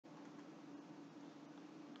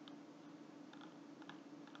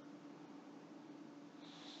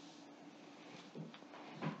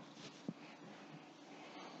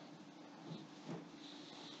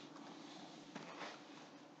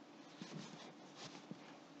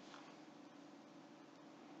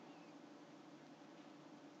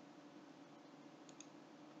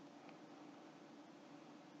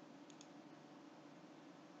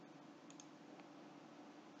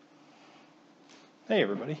Hey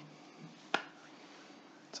everybody.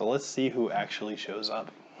 So let's see who actually shows up.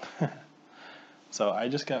 So I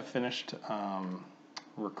just got finished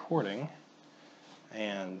recording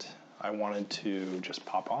and I wanted to just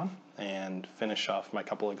pop on and finish off my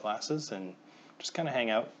couple of classes and just kind of hang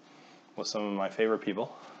out with some of my favorite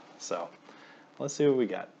people. So let's see what we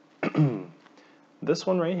got. This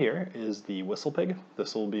one right here is the WhistlePig.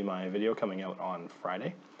 This will be my video coming out on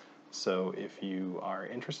Friday. So if you are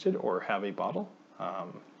interested or have a bottle,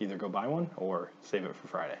 either go buy one or save it for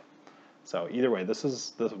Friday. So either way,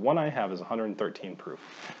 the one I have is 113 proof.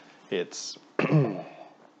 It's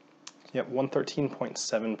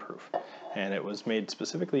 113.7 proof, and it was made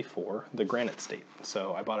specifically for the Granite State.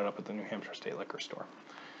 So I bought it up at the New Hampshire State Liquor Store.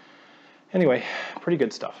 Anyway, pretty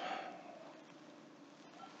good stuff.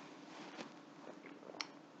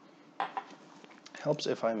 Helps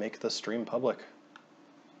if I make the stream public.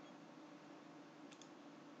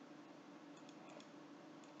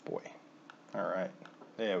 Boy. All right.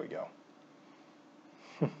 There we go.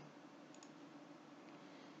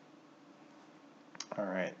 All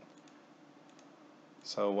right.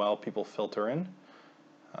 So while people filter in,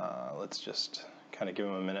 let's just kind of give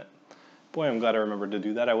them a minute. Boy, I'm glad I remembered to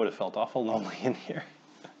do that. I would have felt awful lonely in here.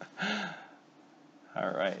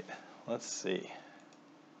 All right. Let's see.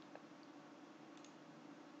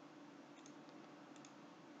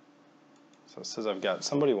 So it says I've got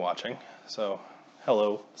somebody watching. So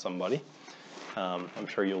hello, somebody. I'm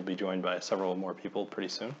sure you'll be joined by several more people pretty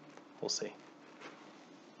soon. We'll see.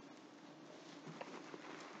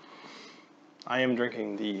 I am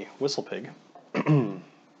drinking the WhistlePig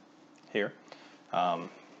here. I'm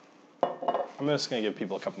just going to give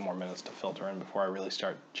people a couple more minutes to filter in before I really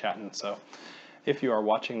start chatting. So if you are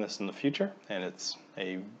watching this in the future and it's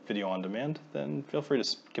a video on demand, then feel free to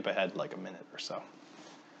skip ahead like a minute or so.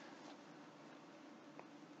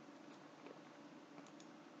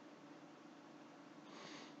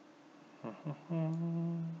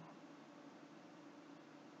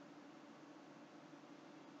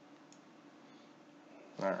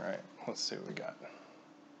 All right, let's see what we got.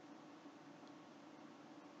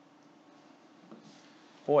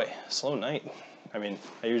 Boy, slow night. I mean,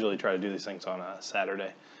 I usually try to do these things on a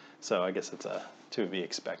Saturday, so I guess it's to be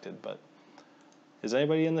expected, but is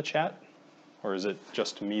anybody in the chat? Or is it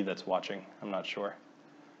just me that's watching? I'm not sure.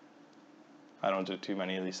 I don't do too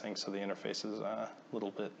many of these things, so the interface is a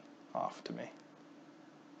little bit off to me.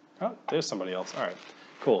 Oh, there's somebody else. All right,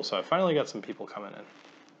 cool. So I finally got some people coming in.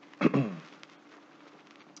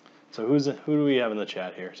 So who do we have in the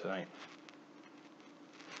chat here tonight?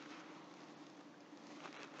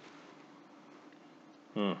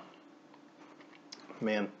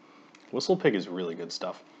 Man, WhistlePig is really good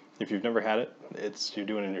stuff. If you've never had it, you're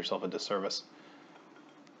doing yourself a disservice.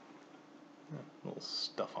 A little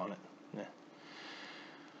stuff on it. Yeah.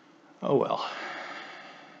 Oh well.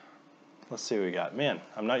 Let's see what we got. Man,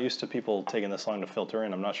 I'm not used to people taking this long to filter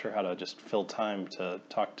in. I'm not sure how to just fill time to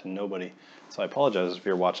talk to nobody. So I apologize if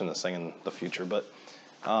you're watching this thing in the future. But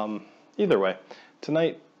either way,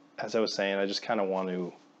 tonight, as I was saying, I just kind of want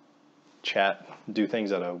to chat, do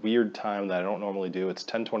things at a weird time that I don't normally do. It's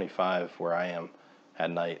 10:25 where I am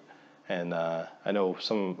at night. And I know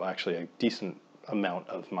actually a decent amount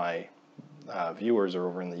of my viewers are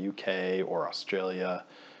over in the UK or Australia.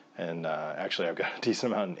 And actually, I've got a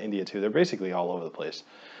decent amount in India, too. They're basically all over the place.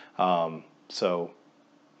 So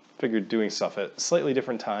figured doing stuff at a slightly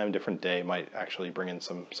different time, different day, might actually bring in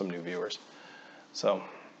some new viewers. So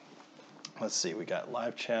let's see. We got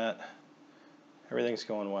live chat. Everything's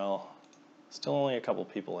going well. Still only a couple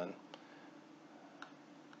people in.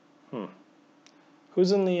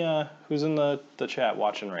 Who's in the chat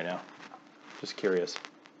watching right now? Just curious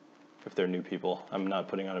if they're new people. I'm not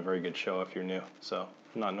putting on a very good show if you're new, so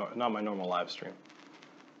not my normal live stream.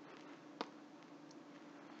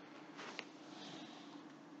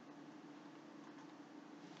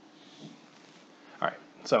 All right,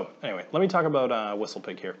 so anyway, let me talk about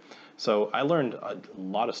WhistlePig here. So I learned a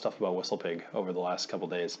lot of stuff about WhistlePig over the last couple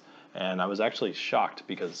days, and I was actually shocked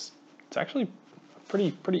because it's actually a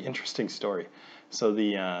pretty interesting story. So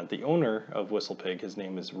the owner of WhistlePig, his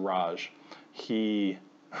name is Raj. He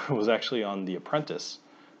was actually on The Apprentice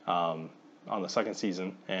on the second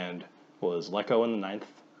season and was let go in the 9th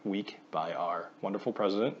week by our wonderful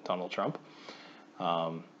president, Donald Trump.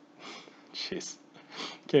 Jeez,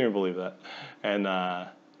 can't even believe that. And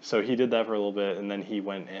so he did that for a little bit, and then he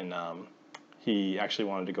went and he actually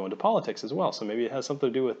wanted to go into politics as well. So maybe it has something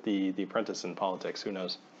to do with the Apprentice in politics. Who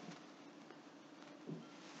knows?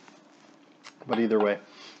 But either way,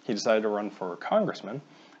 he decided to run for congressman,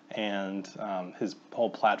 and his whole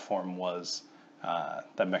platform was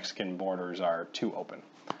that Mexican borders are too open.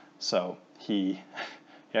 So he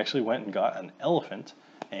actually went and got an elephant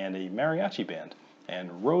and a mariachi band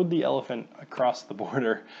and rode the elephant across the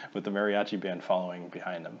border with the mariachi band following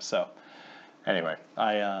behind him. So anyway,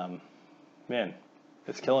 man,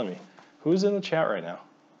 it's killing me. Who's in the chat right now?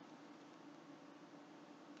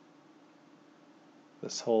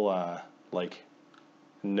 This whole like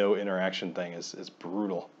no interaction thing is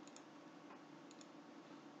brutal.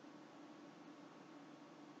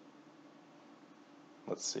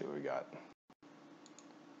 Let's see what we got.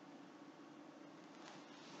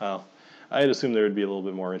 Well, I had assumed there would be a little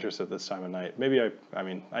bit more interest at this time of night. Maybe I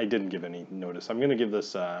mean, I didn't give any notice. I'm going to give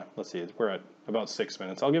this, let's see, we're at about 6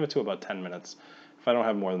 minutes. I'll give it to about 10 minutes. If I don't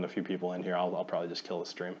have more than a few people in here, I'll probably just kill the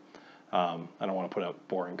stream. I don't want to put out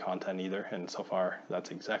boring content either, and so far,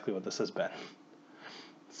 that's exactly what this has been.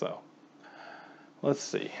 So, let's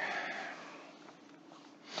see.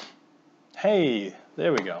 Hey,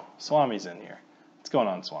 there we go. Swami's in here. What's going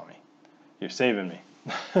on, Swami? You're saving me.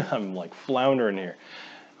 I'm like floundering here.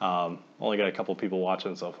 Only got a couple people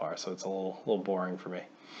watching so far, so it's a little boring for me.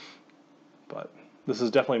 But this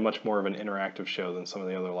is definitely much more of an interactive show than some of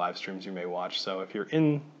the other live streams you may watch. So if you're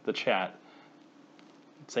in the chat,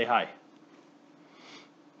 say hi.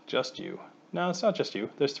 Just you. No, it's not just you.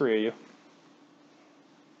 There's 3 of you.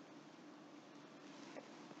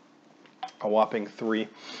 A whopping 3.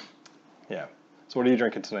 Yeah. So what are you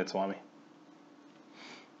drinking tonight, Swami?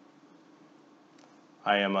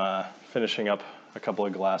 I am finishing up a couple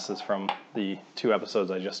of glasses from the 2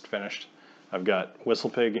 episodes I just finished. I've got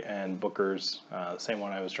Whistlepig and Booker's, the same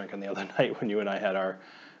one I was drinking the other night when you and I had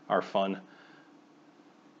our fun.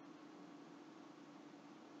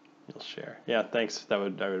 You'll share. Yeah, thanks. I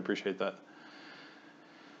would appreciate that.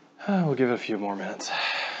 We'll give it a few more minutes.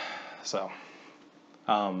 So,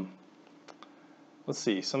 let's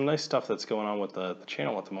see. Some nice stuff that's going on with the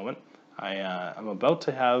channel at the moment. I'm about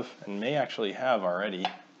to have, and may actually have already,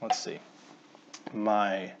 let's see,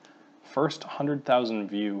 my first 100,000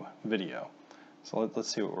 view video. So let's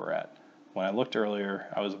see what we're at. When I looked earlier,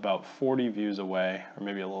 I was about 40 views away, or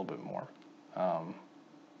maybe a little bit more.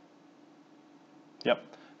 Yep,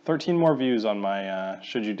 13 more views on my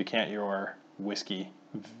Should You Decant Your Whiskey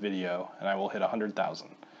video, and I will hit 100,000.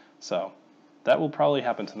 So that will probably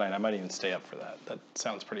happen tonight. I might even stay up for that. That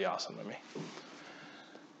sounds pretty awesome to me.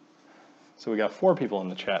 So we got 4 people in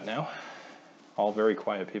the chat now, all very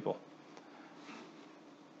quiet people.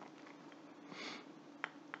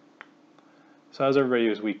 So how's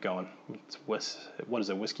everybody's week going? It's what is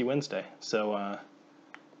it, Whiskey Wednesday? So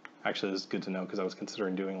actually this is good to know because I was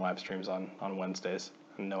considering doing live streams on Wednesdays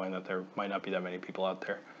and knowing that there might not be that many people out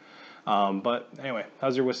there. But anyway,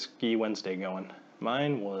 how's your Whiskey Wednesday going?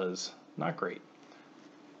 Mine was not great.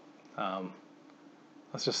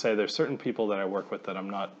 Let's just say there's certain people that I work with that I'm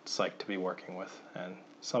not psyched to be working with, and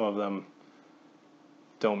some of them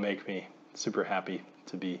don't make me super happy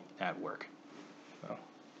to be at work. So,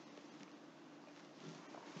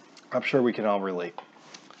 I'm sure we can all relate,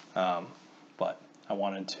 but I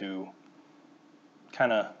wanted to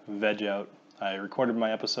kind of veg out. I recorded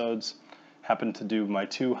my episodes, happened to do my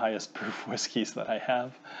 2 highest proof whiskeys that I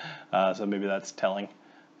have, so maybe that's telling,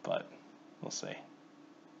 but we'll see.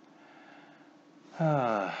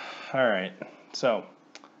 All right, so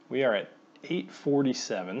we are at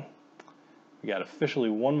 8:47. We got officially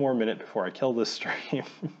 1 more minute before I kill this stream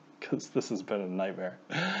because this has been a nightmare.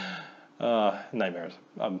 Nightmares,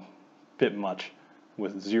 a bit much.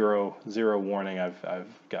 With zero warning, I've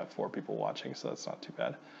got 4 people watching, so that's not too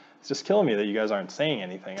bad. It's just killing me that you guys aren't saying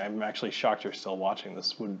anything. I'm actually shocked you're still watching.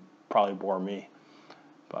 This would probably bore me.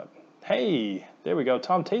 But hey, there we go.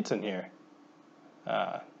 Tom Tate's in here.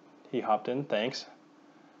 He hopped in, thanks.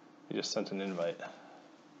 He just sent an invite.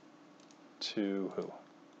 To who?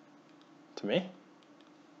 To me?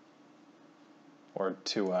 Or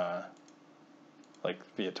to, like,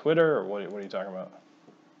 via Twitter, or what are you talking about?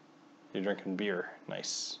 You're drinking beer.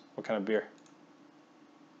 Nice. What kind of beer?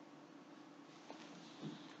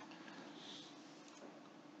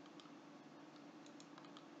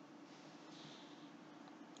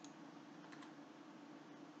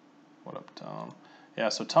 What up, Tom? Yeah,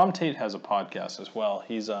 so Tom Tate has a podcast as well.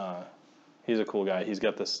 He's a cool guy. He's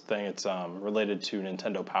got this thing. It's related to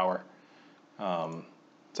Nintendo Power.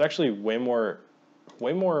 It's actually way more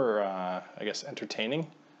I guess entertaining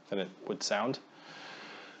than it would sound.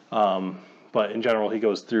 But in general, he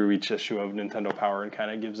goes through each issue of Nintendo Power and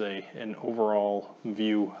kind of gives an overall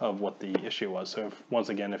view of what the issue was. So once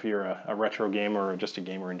again, if you're a retro gamer or just a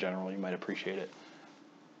gamer in general, you might appreciate it.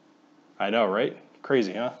 I know, right?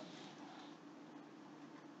 Crazy, huh?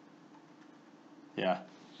 Yeah,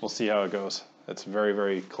 we'll see how it goes. It's very,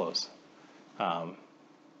 very close.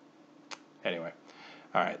 Anyway,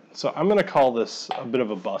 all right. So I'm going to call this a bit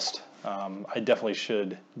of a bust. I definitely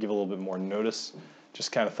should give a little bit more notice.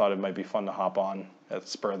 Just kind of thought it might be fun to hop on at the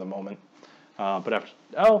spur of the moment. But after,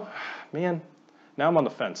 oh, man, now I'm on the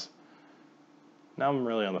fence. Now I'm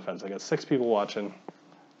really on the fence. I got 6 people watching.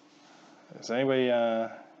 Is anybody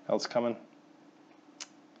else coming?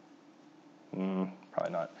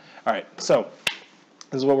 Probably not. All right, so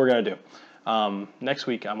this is what we're going to do. Next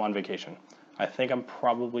week, I'm on vacation. I think I'm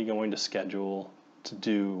probably going to schedule to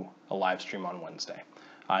do a live stream on Wednesday.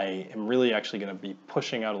 I am really actually going to be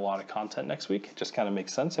pushing out a lot of content next week. It just kind of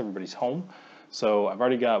makes sense. Everybody's home. So I've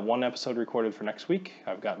already got 1 episode recorded for next week.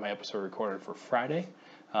 I've got my episode recorded for Friday.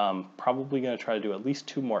 Probably going to try to do at least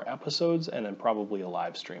 2 more episodes and then probably a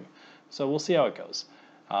live stream. So we'll see how it goes.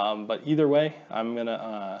 But either way, I'm going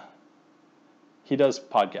to... he does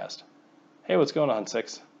podcast. Hey, what's going on,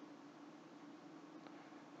 Six?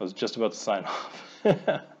 I was just about to sign off.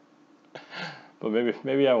 But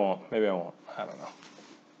maybe I won't. Maybe I won't. I don't know.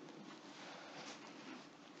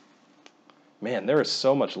 Man, there is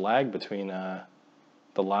so much lag between the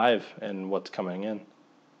live and what's coming in.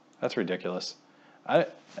 That's ridiculous. I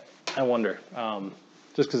wonder,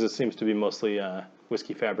 just because it seems to be mostly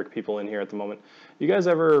Whiskey Fabric people in here at the moment. You guys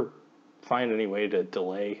ever find any way to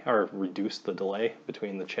delay or reduce the delay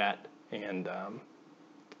between the chat and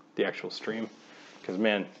the actual stream? Because,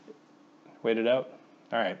 man, wait it out.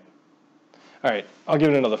 All right. All right, I'll give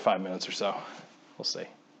it another 5 minutes or so. We'll see.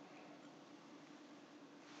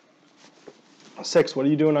 6, what are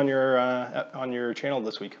you doing on your channel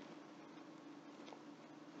this week?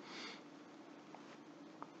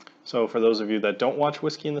 So for those of you that don't watch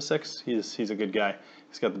Whiskey in the Six, he's a good guy.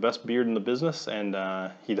 He's got the best beard in the business, and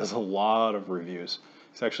he does a lot of reviews.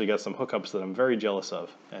 He's actually got some hookups that I'm very jealous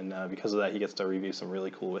of, and because of that, he gets to review some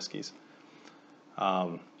really cool whiskeys.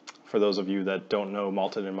 For those of you that don't know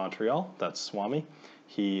Malted in Montreal, that's Swami.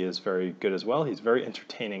 He is very good as well. He's very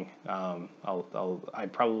entertaining.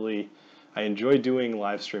 I enjoy doing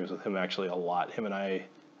live streams with him actually a lot. Him and I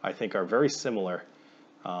think, are very similar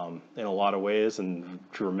in a lot of ways and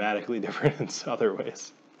dramatically different in other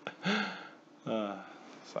ways.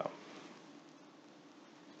 So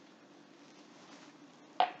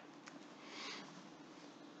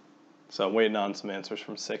I'm waiting on some answers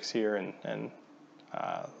from 6 here, and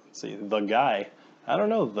let's see, the guy. I don't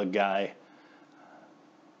know the guy.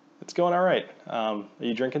 It's going all right. Are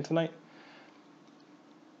you drinking tonight?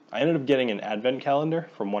 I ended up getting an advent calendar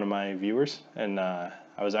from one of my viewers, and I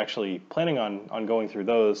was actually planning on going through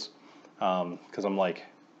those because I'm like,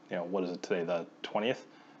 what is it today, the 20th,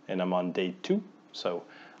 and I'm on day 2, so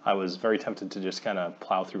I was very tempted to just kind of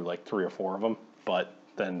plow through like 3 or 4 of them, but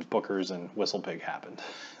then Booker's and WhistlePig happened.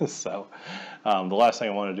 So the last thing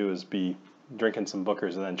I want to do is be drinking some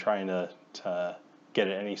Booker's and then trying to get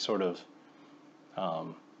any sort of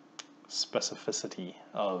specificity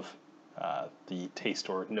of the taste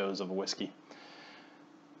or nose of a whiskey.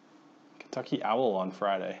 Kentucky Owl on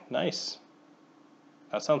Friday. Nice.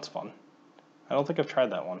 That sounds fun. I don't think I've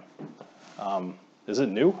tried that one. Is it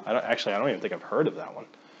new? I don't even think I've heard of that one.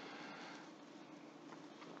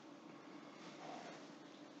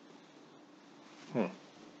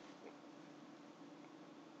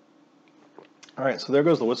 All right, so there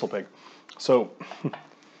goes the WhistlePig. So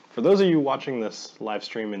for those of you watching this live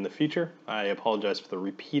stream in the future, I apologize for the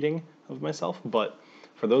repeating of myself, but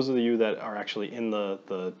for those of you that are actually in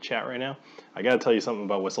the chat right now, I got to tell you something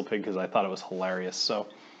about WhistlePig because I thought it was hilarious. So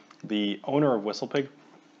the owner of WhistlePig,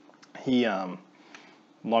 he,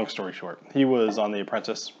 long story short, he was on The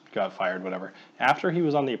Apprentice, got fired, whatever. After he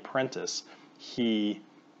was on The Apprentice, he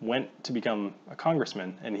went to become a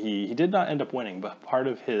congressman, and he did not end up winning, but part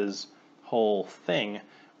of his whole thing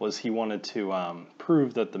was he wanted to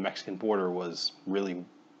prove that the Mexican border was really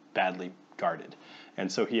badly guarded. And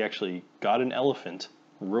so he actually got an elephant,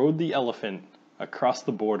 rode the elephant across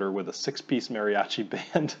the border with a 6-piece mariachi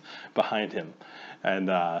band behind him. And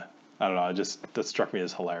I don't know, that struck me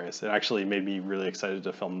as hilarious. It actually made me really excited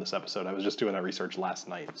to film this episode. I was just doing that research last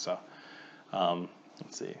night. So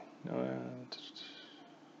let's see.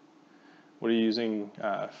 What are you using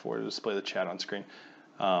to display the chat on screen?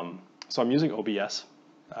 So I'm using OBS.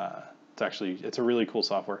 It's a really cool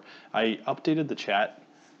software. I updated the chat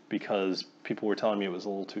because people were telling me it was a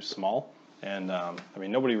little too small. And I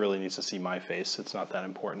mean, nobody really needs to see my face. It's not that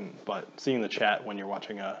important. But seeing the chat when you're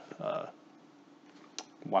watching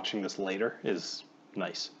watching this later is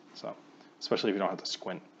nice. So, especially if you don't have to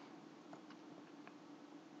squint.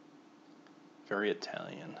 Very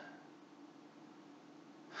Italian.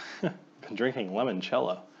 Been drinking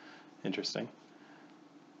limoncello. Interesting.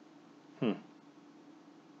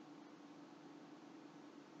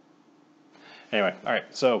 Anyway, all right,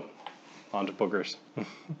 so on to boogers.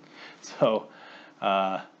 So,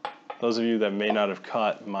 those of you that may not have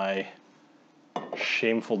caught my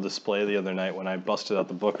shameful display the other night when I busted out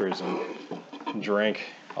the bookers and drank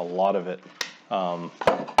a lot of it,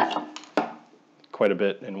 quite a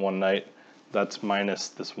bit in one night. That's minus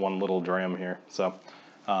this one little dram here. So,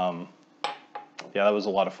 yeah, that was a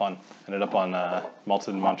lot of fun. Ended up on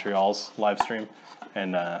Malted in Montreal's live stream,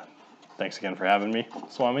 and thanks again for having me,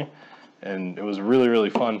 Swami. And it was really,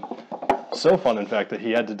 really fun. So fun, in fact, that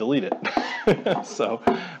he had to delete it. So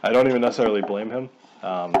I don't even necessarily blame him.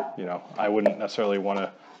 You know, I wouldn't necessarily want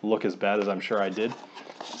to look as bad as I'm sure I did.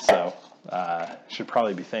 So should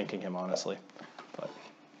probably be thanking him, honestly. But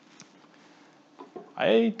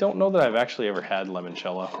I don't know that I've actually ever had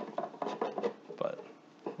limoncello. But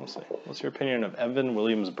we'll see. What's your opinion of Evan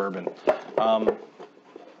Williams bourbon?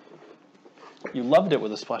 You loved it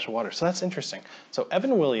with a splash of water, so that's interesting. So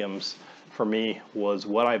Evan Williams, for me, was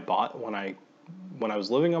what I bought when I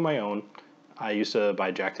was living on my own. I used to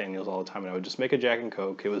buy Jack Daniels all the time, and I would just make a Jack and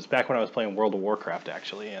Coke. It was back when I was playing World of Warcraft,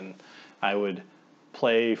 actually, and I would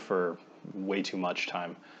play for way too much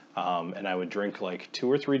time. And I would drink like 2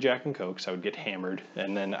 or 3 Jack and Cokes. I would get hammered,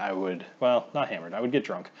 and then I would, well, not hammered, I would get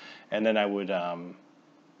drunk. And then I would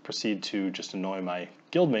proceed to just annoy my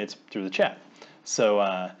guildmates through the chat.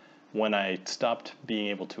 So when I stopped being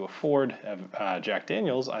able to afford Jack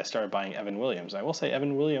Daniels, I started buying Evan Williams. I will say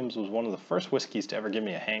Evan Williams was one of the first whiskeys to ever give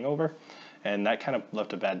me a hangover, and that kind of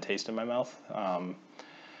left a bad taste in my mouth.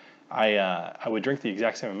 I would drink the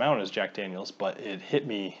exact same amount as Jack Daniels, but it hit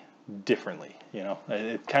me differently. You know,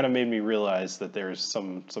 it kind of made me realize that there's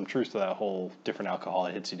some truth to that whole different alcohol.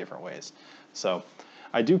 It hits you different ways. So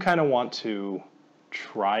I do kind of want to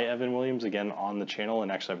try Evan Williams again on the channel,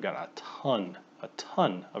 and actually I've got a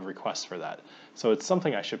ton of requests for that. So it's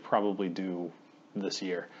something I should probably do this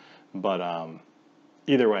year. But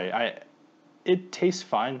either way, it tastes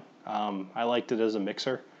fine. I liked it as a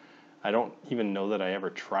mixer. I don't even know that I ever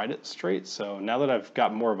tried it straight. So now that I've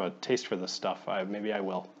got more of a taste for this stuff, maybe I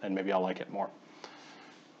will, and maybe I'll like it more.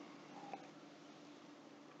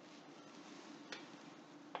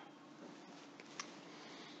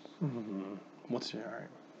 What's your, all right.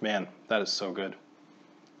 Man, that is so good.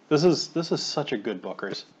 This is such a good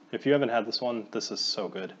Booker's. If you haven't had this one, this is so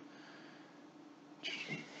good.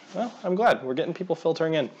 Well, I'm glad we're getting people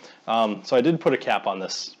filtering in. So I did put a cap on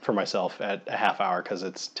this for myself at a half hour because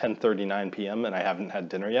it's 10:39 p.m. and I haven't had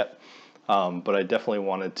dinner yet. But I definitely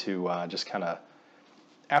wanted to just kind of,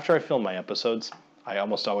 after I film my episodes, I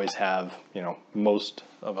almost always have, you know, most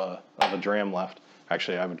of a dram left.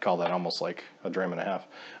 Actually, I would call that almost like a dram and a half.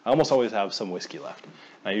 I almost always have some whiskey left.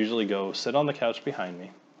 I usually go sit on the couch behind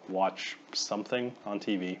me, watch something on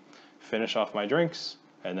TV, finish off my drinks,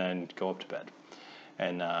 and then go up to bed.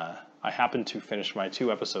 And I happened to finish my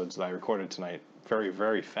 2 episodes that I recorded tonight very,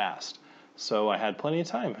 very fast. So I had plenty of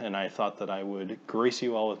time, and I thought that I would grace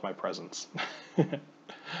you all with my presence.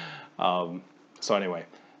 So anyway,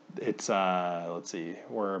 it's, let's see,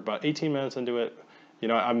 we're about 18 minutes into it. You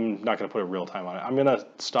know, I'm not going to put a real time on it. I'm going to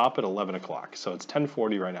stop at 11 o'clock. So it's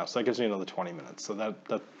 10:40 right now. So that gives me another 20 minutes. So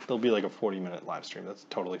that'll be like a 40-minute live stream. That's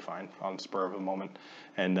totally fine on the spur of a moment.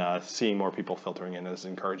 And seeing more people filtering in is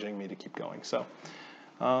encouraging me to keep going. So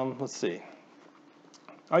let's see.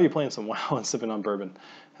 Oh, you're playing some WoW and sipping on bourbon.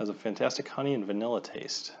 Has a fantastic honey and vanilla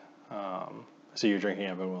taste. So you're drinking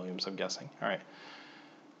Evan Williams, I'm guessing. All right.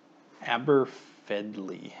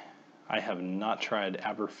 Aberfedley. I have not tried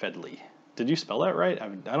Aberfedley. Did you spell that right? I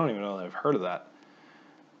don't even know that I've heard of that.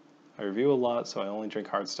 I review a lot, so I only drink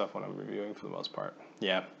hard stuff when I'm reviewing for the most part.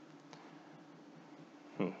 Yeah.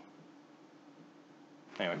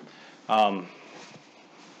 Anyway.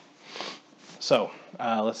 So,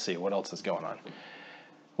 let's see. What else is going on?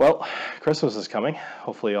 Well, Christmas is coming.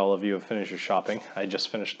 Hopefully all of you have finished your shopping. I just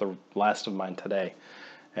finished the last of mine today.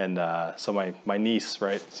 And so my niece,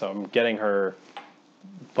 right? So I'm getting her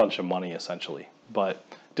a bunch of money, essentially. But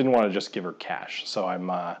didn't want to just give her cash, so I'm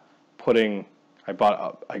I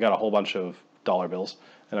got a whole bunch of dollar bills,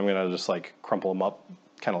 and I'm gonna just like crumple them up,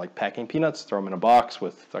 kind of like packing peanuts, throw them in a box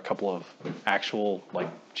with a couple of actual like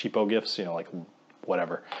cheapo gifts, you know, like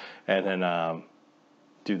whatever, and then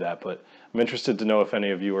do that. But I'm interested to know if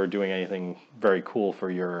any of you are doing anything very cool for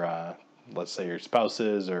your, let's say your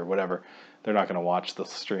spouses or whatever. They're not gonna watch the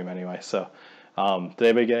stream anyway, so did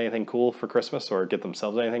anybody get anything cool for Christmas or get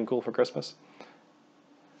themselves anything cool for Christmas?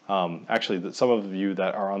 Actually, some of you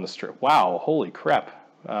that are on the stream, wow, holy crap.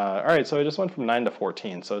 All right, so I just went from 9 to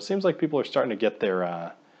 14. So it seems like people are starting to get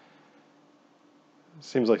their,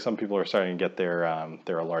 seems like some people are starting to get their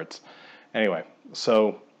alerts. Anyway,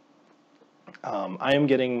 so I am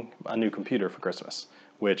getting a new computer for Christmas,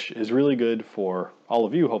 which is really good for all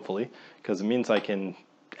of you, hopefully, because it means I can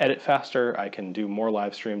edit faster, I can do more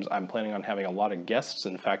live streams. I'm planning on having a lot of guests.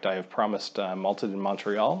 In fact, I have promised Malted in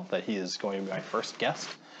Montreal that he is going to be my first guest.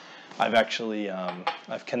 I've actually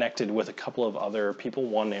I've connected with a couple of other people,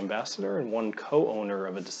 one ambassador and one co-owner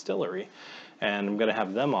of a distillery, and I'm going to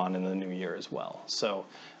have them on in the new year as well. So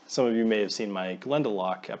some of you may have seen my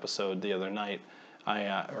Glendalough episode the other night,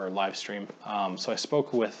 or live stream. So I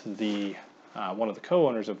spoke with the one of the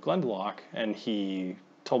co-owners of Glendalough, and he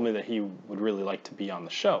told me that he would really like to be on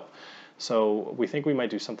the show. So we think we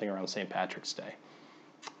might do something around St. Patrick's Day.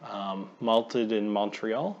 Malted in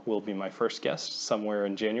Montreal will be my first guest somewhere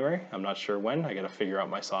in January. I'm not sure when. I got to figure out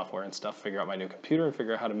my software and stuff, figure out my new computer, and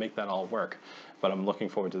figure out how to make that all work. But I'm looking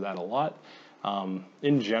forward to that a lot.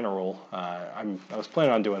 In general, I was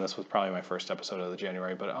planning on doing this with probably my first episode of the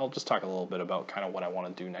January, but I'll just talk a little bit about kind of what I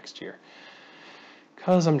want to do next year,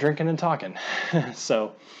 because I'm drinking and talking.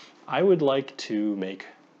 So I would like to make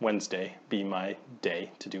Wednesday be my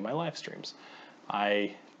day to do my live streams.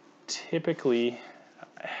 I typically,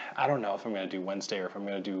 I don't know if I'm going to do Wednesday or if I'm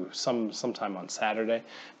going to do sometime on Saturday,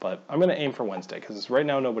 but I'm going to aim for Wednesday because right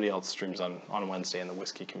now nobody else streams on Wednesday in the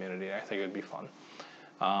whiskey community, and I think it would be fun.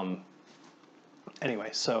 Anyway,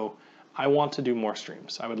 so I want to do more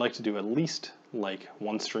streams. I would like to do at least like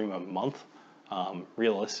one stream a month.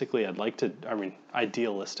 Realistically,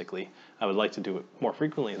 idealistically, I would like to do it more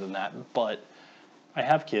frequently than that, but I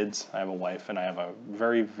have kids, I have a wife, and I have a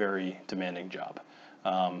very, very demanding job.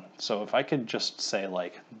 So if I could just say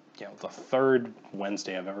the third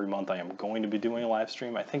Wednesday of every month I am going to be doing a live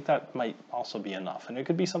stream, I think that might also be enough. And it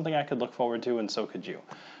could be something I could look forward to, and so could you.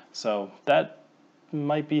 So that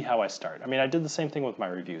might be how I start. I mean, I did the same thing with my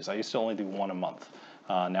reviews. I used to only do one a month.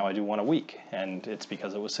 Now I do one a week, and it's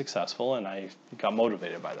because it was successful and I got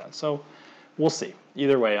motivated by that. So we'll see.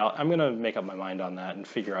 Either way, I'm going to make up my mind on that and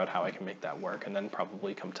figure out how I can make that work, and then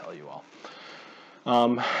probably come tell you all.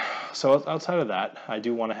 So outside of that, I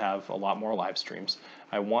do want to have a lot more live streams.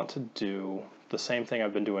 I want to do the same thing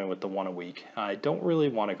I've been doing with the one a week. I don't really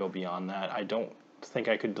want to go beyond that. I don't think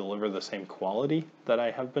I could deliver the same quality that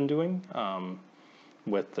I have been doing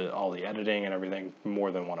with all the editing and everything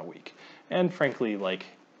more than one a week. And frankly,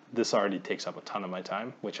 this already takes up a ton of my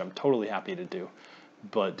time, which I'm totally happy to do.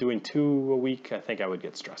 But doing 2 a week, I think I would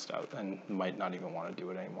get stressed out and might not even want to do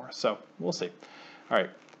it anymore. So we'll see. All right.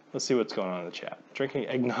 Let's see what's going on in the chat. Drinking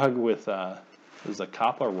eggnog with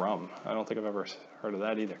Zacapa rum. I don't think I've ever heard of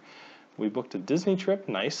that either. We booked a Disney trip.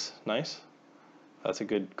 Nice, nice. That's a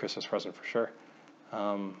good Christmas present for sure.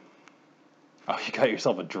 Oh, you got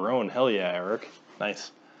yourself a drone. Hell yeah, Eric.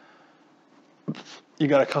 Nice. You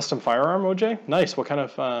got a custom firearm, OJ? Nice. What kind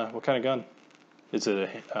of gun? Is it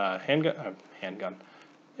a handgun? Handgun.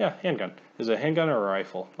 Yeah, handgun. Is it a handgun or a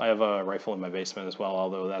rifle? I have a rifle in my basement as well,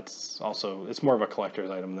 although it's more of a collector's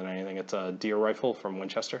item than anything. It's a deer rifle from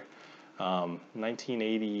Winchester,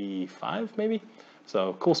 1985 maybe.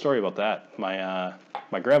 So cool story about that. My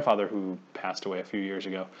grandfather, who passed away a few years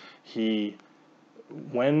ago,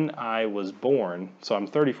 when I was born, so I'm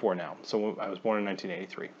 34 now, so I was born in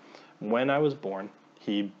 1983. When I was born,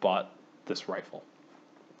 he bought this rifle.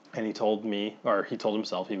 And he told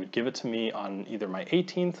himself he would give it to me on either my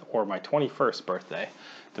 18th or my 21st birthday,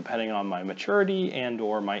 depending on my maturity and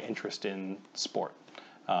or my interest in sport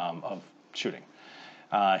of shooting.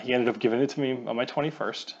 He ended up giving it to me on my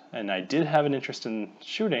 21st, and I did have an interest in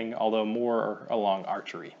shooting, although more along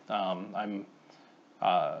archery. I'm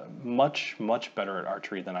much, much better at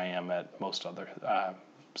archery than I am at most other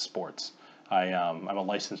sports. I'm a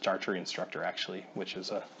licensed archery instructor, actually, which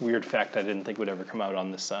is a weird fact I didn't think would ever come out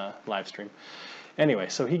on this live stream. Anyway,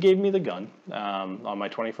 so he gave me the gun on my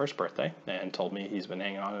 21st birthday and told me he's been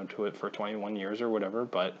hanging on to it for 21 years or whatever,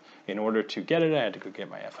 but in order to get it, I had to go get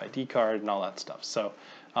my FID card and all that stuff. So,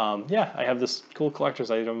 yeah, I have this cool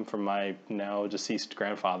collector's item from my now deceased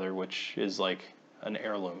grandfather, which is like an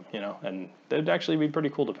heirloom, and it'd actually be pretty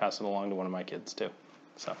cool to pass it along to one of my kids, too.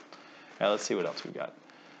 So, yeah, let's see what else we got.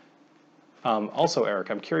 Also, Eric,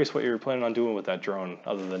 I'm curious what you're planning on doing with that drone,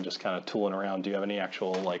 other than just kind of tooling around. Do you have any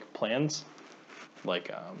actual plans, I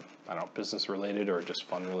don't know, business related or just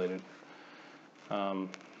fun related? Let's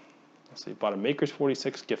see. Bought a Makers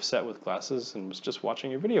 46 gift set with glasses and was just watching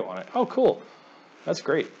your video on it. Oh, cool. That's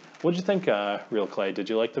great. What'd you think, Real Clay? Did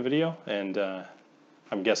you like the video? And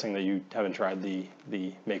I'm guessing that you haven't tried the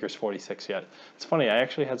Makers 46 yet. It's funny. I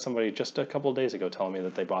actually had somebody just a couple of days ago telling me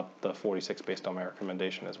that they bought the 46 based on my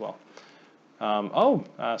recommendation as well.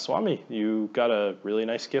 Swami, you got a really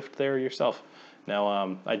nice gift there yourself.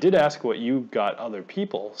 Now, I did ask what you got other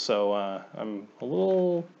people, so I'm a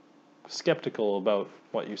little skeptical about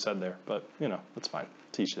what you said there, but you know, that's fine.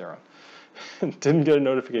 Teach their own. Didn't get a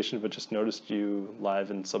notification, but just noticed you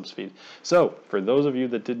live in subs feed. So, for those of you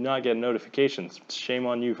that did not get notifications, shame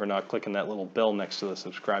on you for not clicking that little bell next to the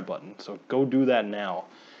subscribe button. So go do that now,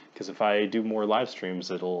 because if I do more live streams,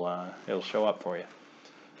 it'll show up for you.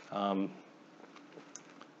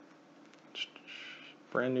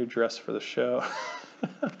 Brand new dress for the show.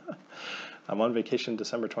 I'm on vacation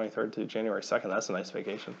December 23rd to January 2nd. That's a nice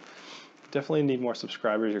vacation. Definitely need more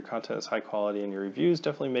subscribers. Your content is high quality, and your reviews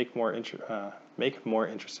definitely make more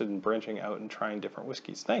interested in branching out and trying different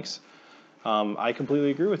whiskeys. Thanks. I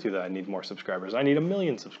completely agree with you that I need more subscribers. I need 1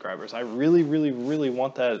 million subscribers. I really, really, really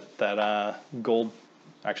want that gold.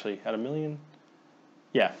 Actually, at 1 million.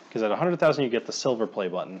 Yeah, because at 100,000 you get the silver play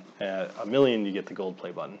button. At 1 million you get the gold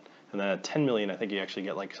play button. And then at 10 million, I think you actually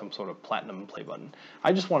get like some sort of platinum play button.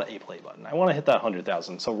 I just want an A play button. I want to hit that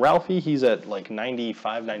 100,000. So Ralphie, he's at like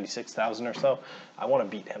 95, 96,000 or so. I want to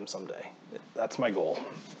beat him someday. That's my goal.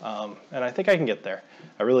 And I think I can get there.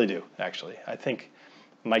 I really do, actually. I think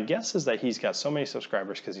my guess is that he's got so many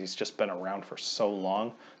subscribers because he's just been around for so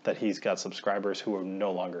long that he's got subscribers who are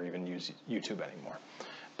no longer even use YouTube anymore.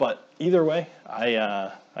 But either way,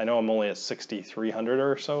 I know I'm only at 6,300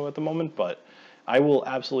 or so at the moment, but I will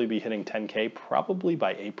absolutely be hitting 10K probably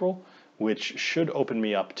by April, which should open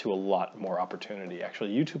me up to a lot more opportunity. Actually,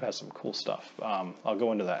 YouTube has some cool stuff. I'll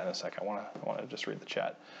go into that in a sec. I want to just read the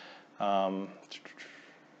chat. All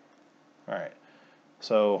right.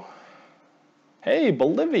 So, hey,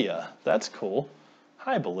 Bolivia. That's cool.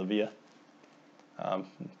 Hi, Bolivia.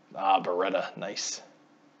 Beretta. Nice.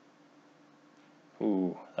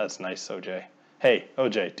 Ooh, that's nice, OJ. Hey,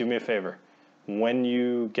 OJ, do me a favor. When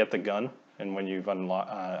you get the gun and when you've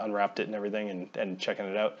unwrapped it and everything and checking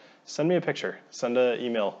it out, send me a picture. Send an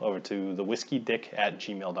email over to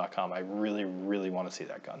thewhiskeydick@gmail.com. I really, really want to see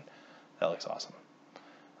that gun. That looks awesome.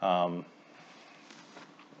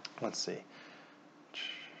 Let's see.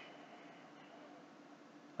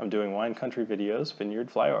 I'm doing wine country videos,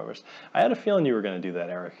 vineyard flyovers. I had a feeling you were going to do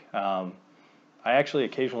that, Eric. I actually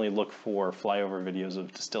occasionally look for flyover videos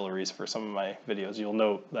of distilleries for some of my videos. You'll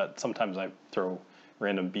note that sometimes I throw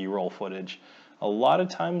random B-roll footage. A lot of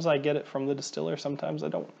times I get it from the distiller, sometimes I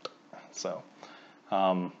don't. So,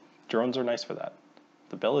 drones are nice for that.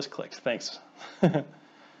 The bell is clicked, thanks.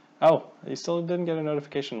 Oh, you still didn't get a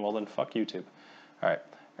notification? Well then, fuck YouTube. All right,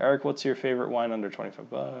 Eric, what's your favorite wine under 25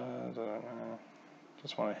 bucks?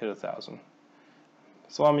 Just want to hit 1,000.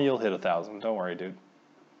 Salami, you'll hit 1,000. Don't worry, dude.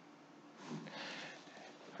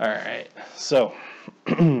 All right, so,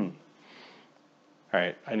 all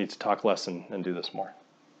right, I need to talk less and do this more.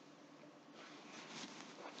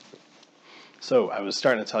 So I was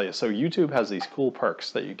starting to tell you, so YouTube has these cool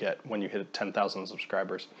perks that you get when you hit 10,000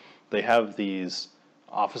 subscribers. They have these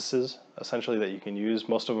offices, essentially, that you can use.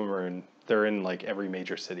 Most of them they're in like every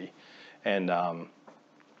major city. And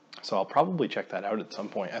so I'll probably check that out at some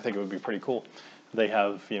point. I think it would be pretty cool. They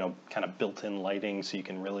have, you know, kind of built-in lighting so you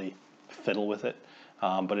can really fiddle with it.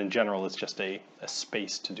 But in general, it's just a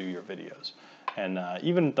space to do your videos. And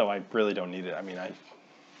even though I really don't need it, I mean,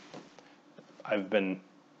 I've been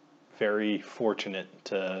very fortunate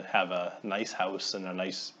to have a nice house and a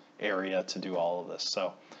nice area to do all of this.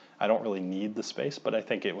 So I don't really need the space, but I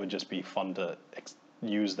think it would just be fun to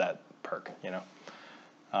use that perk, you know.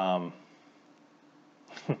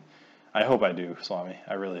 I hope I do, Swami.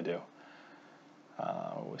 I really do.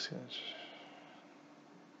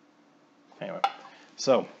 Anyway,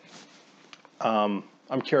 so I'm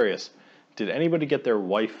curious. Did anybody get their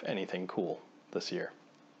wife anything cool this year?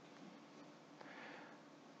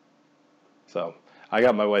 So I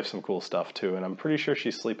got my wife some cool stuff too, and I'm pretty sure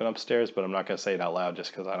she's sleeping upstairs, but I'm not going to say it out loud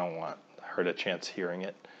just because I don't want her to chance hearing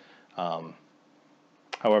it.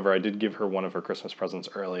 However, I did give her one of her Christmas presents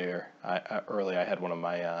earlier. I had one of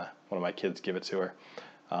my kids give it to her.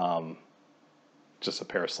 Just a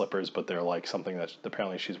pair of slippers, but they're like something that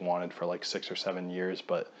apparently she's wanted for like 6 or 7 years.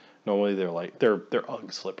 But normally they're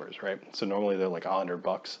UGG slippers, right? So normally they're like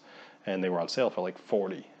 $100, and they were on sale for like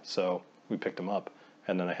 40. So we picked them up,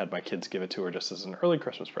 and then I had my kids give it to her just as an early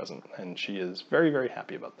Christmas present, and she is very, very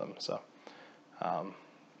happy about them. So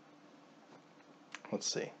let's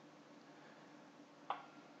see.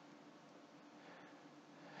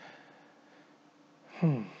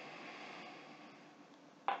 I'm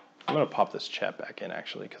going to pop this chat back in,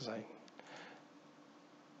 actually, because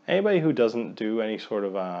anybody who doesn't do any sort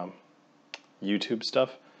of YouTube stuff,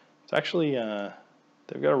 it's actually,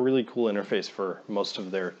 they've got a really cool interface for most of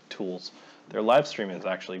their tools. Their live streaming is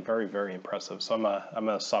actually very, very impressive. So I'm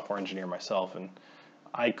a software engineer myself, and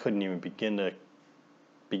I couldn't even begin to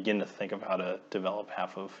begin to think of how to develop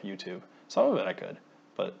half of YouTube. Some of it I could,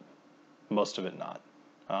 but most of it not.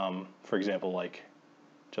 For example, like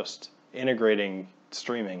just integrating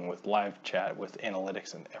streaming with live chat, with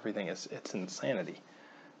analytics and everything, it's insanity.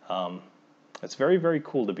 It's very, very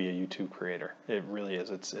cool to be a YouTube creator. It really is.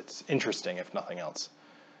 It's interesting, if nothing else.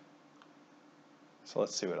 So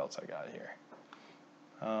let's see what else I got here.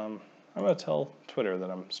 I'm going to tell Twitter that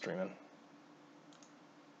I'm streaming.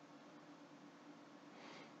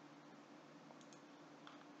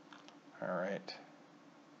 All right.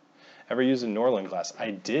 Ever used a Norland glass?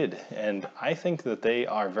 I did, and I think that they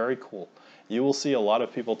are very cool. You will see a lot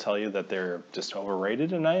of people tell you that they're just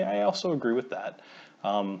overrated, and I also agree with that.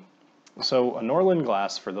 So a Norland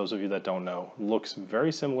glass, for those of you that don't know, looks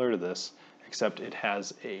very similar to this, except it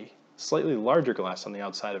has a slightly larger glass on the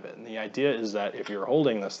outside of it. And the idea is that if you're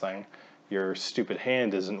holding this thing, your stupid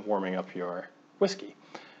hand isn't warming up your whiskey.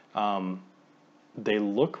 They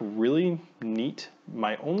look really neat.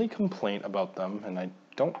 My only complaint about them, and I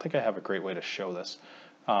don't think I have a great way to show this.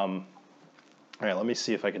 All right, let me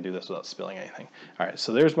see if I can do this without spilling anything. All right,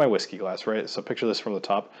 so there's my whiskey glass, right? So picture this from the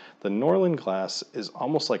top. The Norland glass is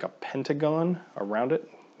almost like a pentagon around it.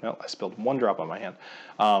 No, I spilled one drop on my hand.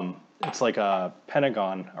 It's like a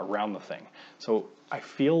pentagon around the thing. So I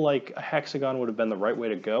feel like a hexagon would have been the right way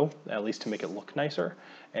to go, at least to make it look nicer.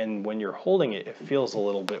 And when you're holding it, it feels a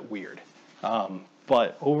little bit weird.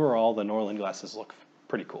 But overall, the Norland glasses look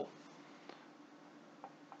pretty cool.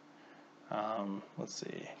 Let's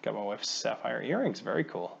see, got my wife's sapphire earrings, very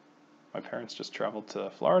cool. My parents just traveled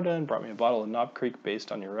to Florida and brought me a bottle of Knob Creek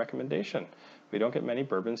based on your recommendation. We don't get many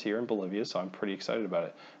bourbons here in Bolivia, so I'm pretty excited about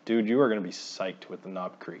it. Dude, you are going to be psyched with the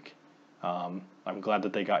Knob Creek. I'm glad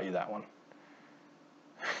that they got you that one.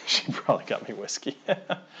 She probably got me whiskey.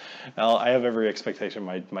 Well, I have every expectation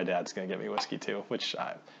my dad's going to get me whiskey too, which,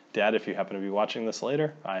 Dad, if you happen to be watching this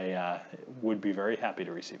later, I would be very happy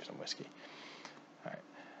to receive some whiskey. All right.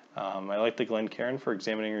 I like the Glencairn for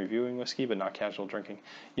examining and reviewing whiskey, but not casual drinking.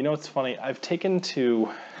 You know, it's funny. I've taken to,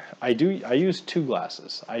 I use two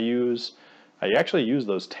glasses. I actually use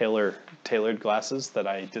those tailored glasses that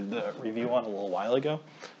I did the review on a little while ago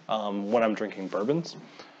when I'm drinking bourbons,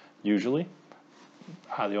 usually.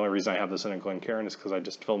 The only reason I have this in a Glencairn is because I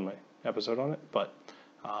just filmed my episode on it. But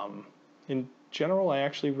in general, I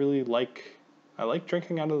actually really like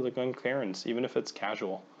drinking out of the Glencairns, even if it's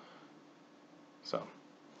casual. So.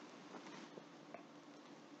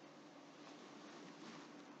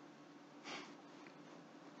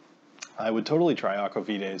 I would totally try Aqua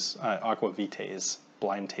Vitae's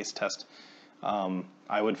blind taste test.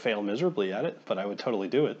 I would fail miserably at it, but I would totally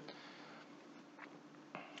do it.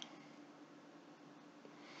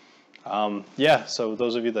 Yeah, so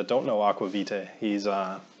those of you that don't know Aqua Vitae, he's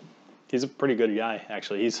a pretty good guy,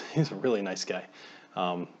 actually. He's a really nice guy.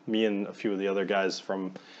 Me and a few of the other guys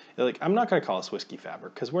from, like, I'm not going to call us Whiskey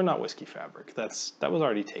Fabric, because we're not Whiskey Fabric. That was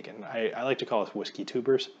already taken. I like to call us Whiskey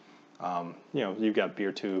Tubers. You know, you've got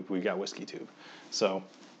Beer Tube, we've got Whiskey Tube. So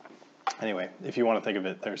anyway, if you want to think of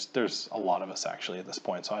it, there's a lot of us actually at this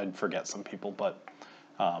point, so I'd forget some people, but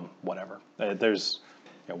whatever. There's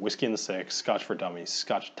Whiskey in the Six, Scotch for Dummies,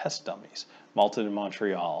 Scotch Test Dummies, Malted in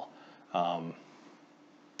Montreal, Aqua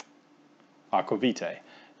Vitae.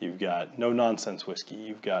 You've got No Nonsense Whiskey.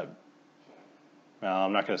 You've got,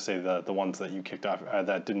 I'm not going to say the ones that you kicked off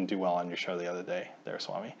that didn't do well on your show the other day there,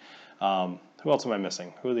 Swami. Who else am I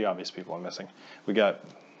missing? Who are the obvious people I'm missing? We got,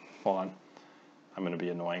 hold on. I'm going to be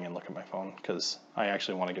annoying and look at my phone because I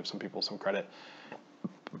actually want to give some people some credit.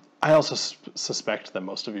 I also suspect that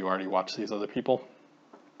most of you already watch these other people,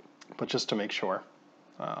 but just to make sure,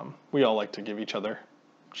 we all like to give each other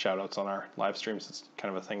shout outs on our live streams. It's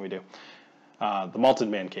kind of a thing we do. The Malted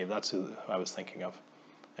Man Cave, that's who I was thinking of.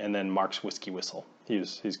 And then Mark's Whiskey Whistle.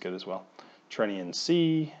 He's good as well. Trenian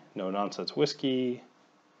C, No Nonsense Whiskey,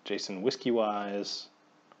 Jason Whiskey Wise.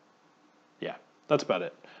 Yeah, that's about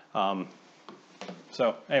it.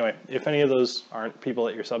 So anyway, if any of those aren't people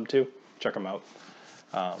that you're sub to, check them out.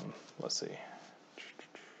 Let's see.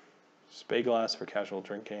 Spey Glass for casual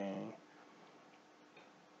drinking.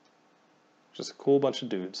 Just a cool bunch of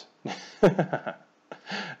dudes.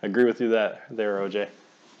 Agree with you there, OJ.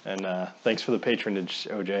 And thanks for the patronage,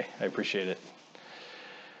 OJ. I appreciate it.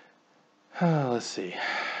 Let's see.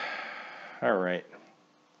 All right.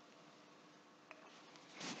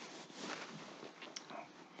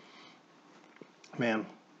 Man,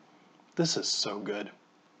 this is so good.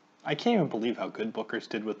 I can't even believe how good Booker's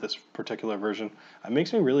did with this particular version. It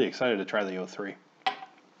makes me really excited to try the 03.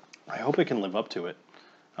 I hope it can live up to it.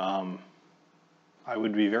 I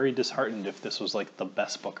would be very disheartened if this was like the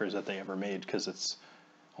best Booker's that they ever made, because it's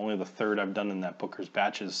Only the third I've done in that Booker's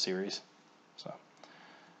Batches series. So.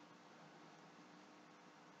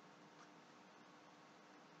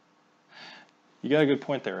 You got a good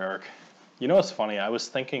point there, Eric. You know what's funny? I was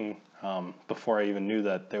thinking before I even knew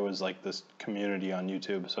that there was like this community on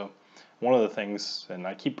YouTube. So one of the things, and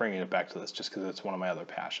I keep bringing it back to this just because it's one of my other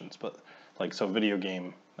passions, but like, so video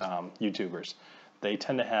game YouTubers, they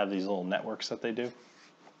tend to have these little networks that they do.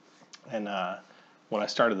 And when I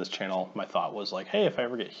started this channel, my thought was like, hey, if I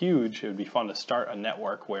ever get huge, it would be fun to start a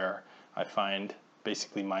network where I find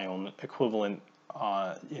basically my own equivalent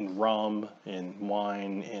in rum, in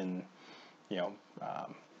wine, in, you know,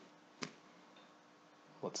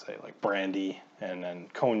 let's say like brandy and then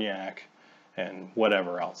cognac and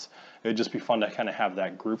whatever else. It would just be fun to kind of have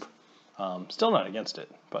that group. Still not against it,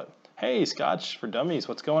 but hey, Scotch for Dummies,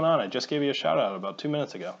 what's going on? I just gave you a shout out about 2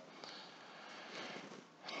 minutes ago.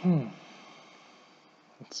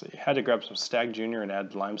 Let's see, had to grab some Stag Junior and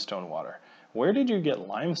add limestone water. Where did you get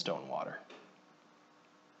limestone water?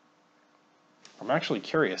 I'm actually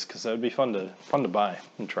curious because that would be fun to buy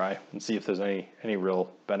and try and see if there's any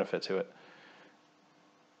real benefit to it.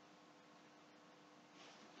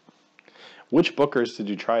 Which Bookers did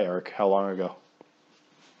you try, Eric? How long ago?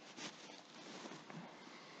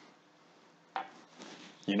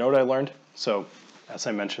 You know what I learned? So, as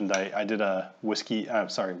I mentioned, I did a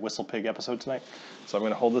Whistle Pig episode tonight. So I'm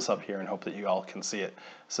going to hold this up here and hope that you all can see it.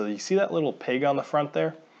 So you see that little pig on the front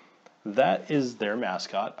there? That is their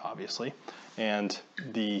mascot, obviously. And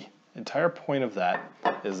the entire point of that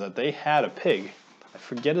is that they had a pig. I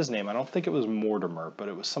forget his name. I don't think it was Mortimer, but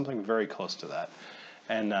it was something very close to that.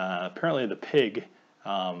 And apparently the pig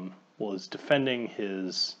was defending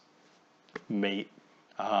his mate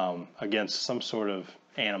against some sort of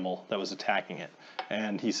animal that was attacking it.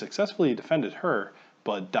 And he successfully defended her,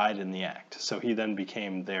 but died in the act. So he then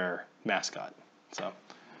became their mascot. So,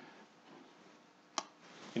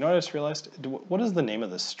 you know what I just realized? What is the name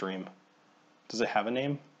of this stream? Does it have a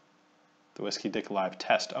name? The Whiskey Dick Live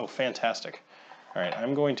Test. Oh, fantastic. All right,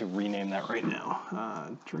 I'm going to rename that right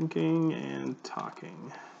now. Drinking and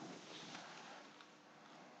Talking.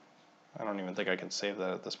 I don't even think I can save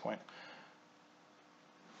that at this point.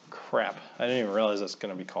 Crap, I didn't even realize it's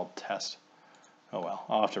going to be called Test. Oh well,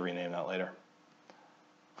 I'll have to rename that later.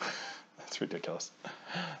 That's ridiculous.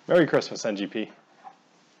 Merry Christmas, NGP.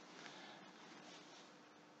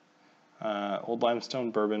 Old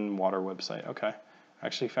Limestone Bourbon Water website. Okay. I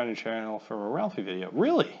actually found your channel from a Ralphie video.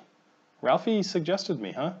 Really? Ralphie suggested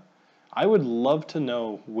me, huh? I would love to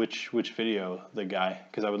know which video the guy,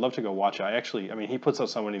 because I would love to go watch it. I mean, he puts out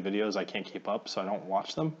so many videos I can't keep up, so I don't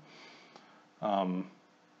watch them. I'm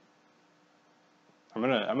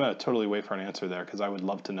gonna totally wait for an answer there because I would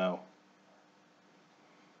love to know.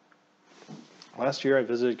 Last year I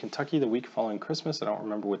visited Kentucky the week following Christmas. I don't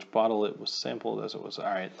remember which bottle it was sampled as it was. All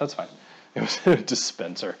right, that's fine. It was a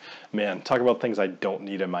dispenser. Man, talk about things I don't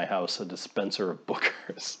need in my house. A dispenser of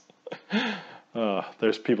Bookers.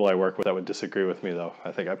 There's people I work with that would disagree with me though.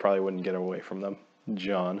 I think I probably wouldn't get away from them.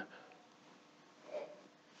 John.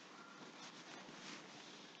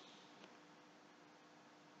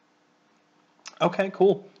 Okay,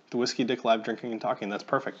 cool. The Whiskey Dick Live Drinking and Talking. That's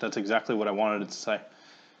perfect. That's exactly what I wanted it to say.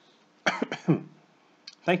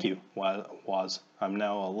 Thank you, Waz. I'm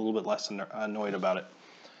now a little bit less annoyed about it.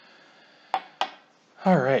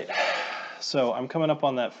 All right. So I'm coming up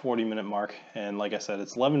on that 40-minute mark, and like I said,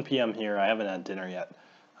 it's 11 p.m. here. I haven't had dinner yet.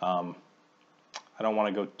 I don't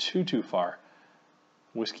want to go too far.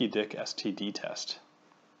 Whiskey Dick STD test.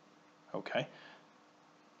 Okay.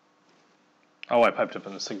 Oh, I piped up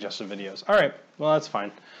in the suggested videos. All right, well, that's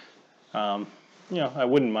fine. You know, I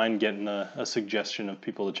wouldn't mind getting a suggestion of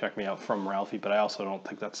people to check me out from Ralphie, but I also don't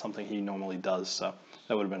think that's something he normally does, so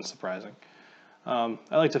that would have been surprising. I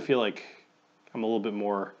like to feel like I'm a little bit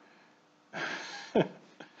more...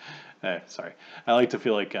 sorry. I like to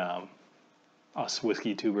feel like us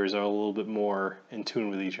whiskey tubers are a little bit more in tune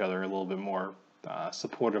with each other, a little bit more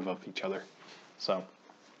supportive of each other. So...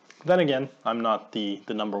 Then again, I'm not the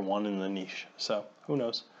number one in the niche, so who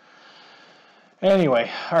knows. Anyway,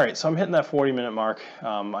 all right, so I'm hitting that 40-minute mark.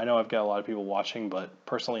 I know I've got a lot of people watching, but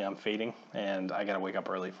personally I'm fading, and I got to wake up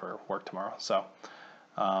early for work tomorrow. So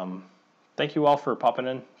thank you all for popping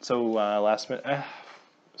in. So last minute,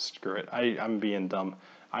 screw it, I'm being dumb.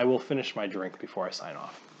 I will finish my drink before I sign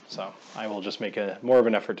off. So I will just make more of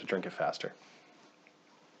an effort to drink it faster.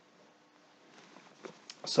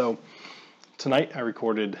 So tonight I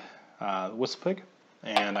recorded Whistle Pig,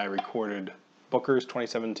 and I recorded Booker's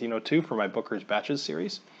 2017-02 for my Booker's Batches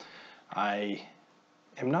series. I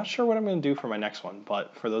am not sure what I'm going to do for my next one,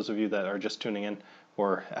 but for those of you that are just tuning in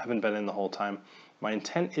or haven't been in the whole time, My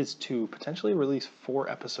intent is to potentially release 4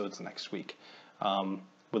 episodes next week,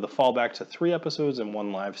 with a fallback to 3 episodes and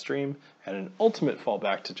 1 live stream, and an ultimate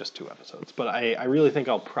fallback to just 2 episodes. But I really think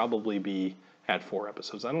I'll probably be at 4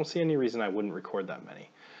 episodes. I don't see any reason I wouldn't record that many.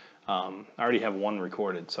 I already have 1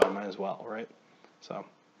 recorded, so I might as well, right? So,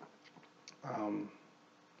 all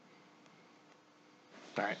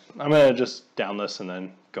right, I'm gonna just down this and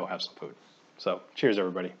then go have some food. So, cheers,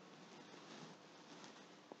 everybody.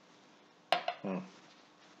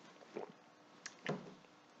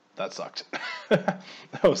 That sucked. That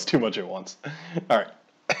was too much at once. All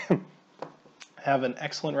right. Have an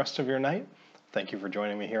excellent rest of your night. Thank you for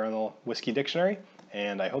joining me here on the Whiskey Dictionary,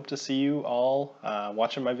 and I hope to see you all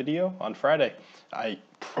watching my video on Friday. I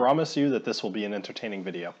promise you that this will be an entertaining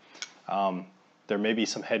video. There may be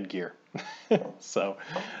some headgear. So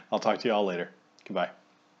I'll talk to you all later. Goodbye.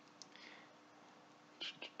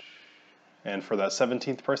 And for that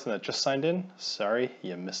 17th person that just signed in, sorry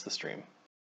you missed the stream.